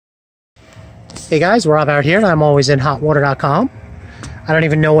Hey guys, Rob out here, and ImAlwaysInHotWater.com. I don't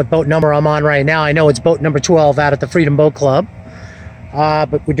even know what boat number I'm on right now. I know it's boat number 12 out at the Freedom Boat Club.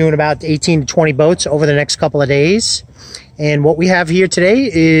 But we're doing about 18 to 20 boats over the next couple of days. And what we have here today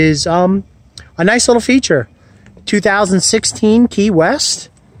is a nice little feature. 2016 Key West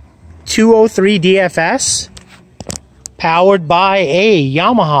 203 DFS, powered by a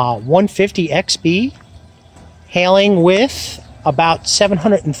Yamaha 150 XB, hailing with about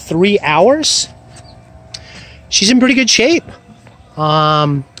 703 hours. She's in pretty good shape.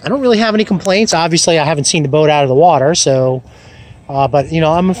 I don't really have any complaints. Obviously, I haven't seen the boat out of the water, so but you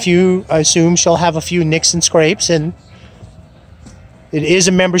know, I assume she'll have a few nicks and scrapes. And it is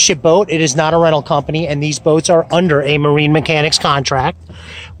a membership boat. It is not a rental company, and these boats are under a marine mechanics contract.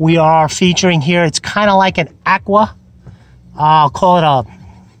 We are featuring here, it's kind of like an aqua. I'll call it a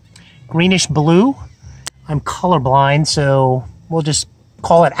greenish blue. I'm colorblind, so we'll just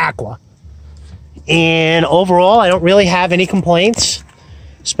call it aqua. And overall, I don't really have any complaints,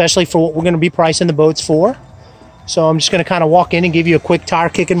 especially for what we're going to be pricing the boats for. So I'm just going to kind of walk in and give you a quick tire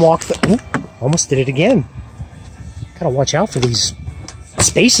kick and walk. Almost did it again. Got to watch out for these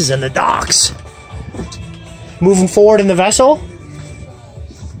spaces in the docks. Moving forward in the vessel.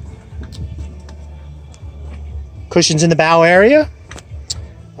 Cushions in the bow area.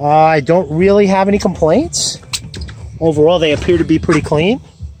 I don't really have any complaints. Overall, they appear to be pretty clean.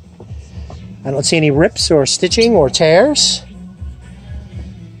 I don't see any rips or stitching or tears.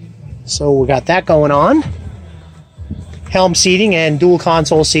 So we got that going on. Helm seating and dual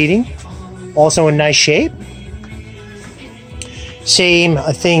console seating, also in nice shape. Same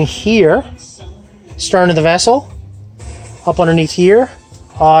thing here. Stern of the vessel, up underneath here.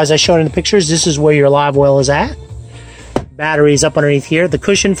 As I showed in the pictures, this is where your live well is at. Battery is up underneath here. The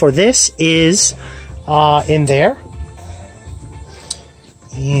cushion for this is in there.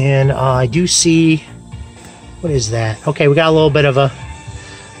 And I do see, what is that? Okay, we got a little bit of a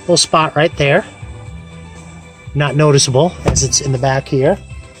little spot right there. Not noticeable as it's in the back here.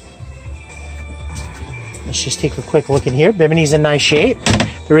 Let's just take a quick look in here. Bimini's in nice shape.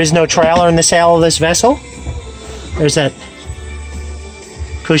 There is no trailer in the sail of this vessel. There's that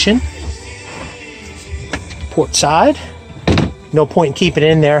cushion. Port side. No point in keeping it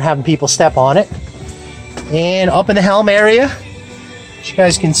in there, having people step on it. And up in the helm area, as you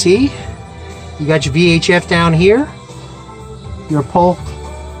guys can see, you got your VHF down here, your Polk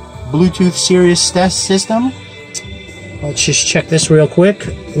Bluetooth Sirius system. Let's just check this real quick.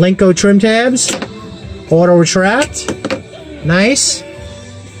 Lenco trim tabs, auto retract, nice,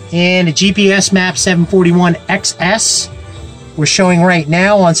 and a GPS map 741 XS. We're showing right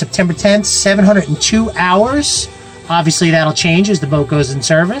now on September 10th, 702 hours. Obviously that'll change as the boat goes in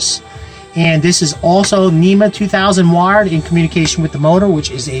service. And this is also NEMA 2000 wired in communication with the motor,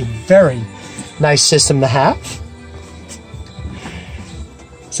 which is a very nice system to have.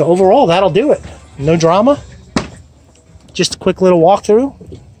 So overall, that'll do it. No drama. Just a quick little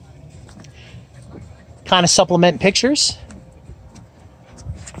walkthrough. Kind of supplement pictures.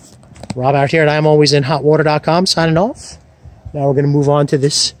 Rob out here at ImAlwaysInHotWater.com signing off. Now we're going to move on to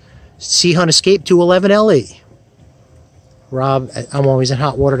this Sea Hunt Escape 211 LE. Rob at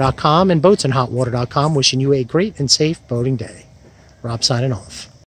ImAlwaysInHotWater.com and BoatsInHotWater.com wishing you a great and safe boating day. Rob signing off.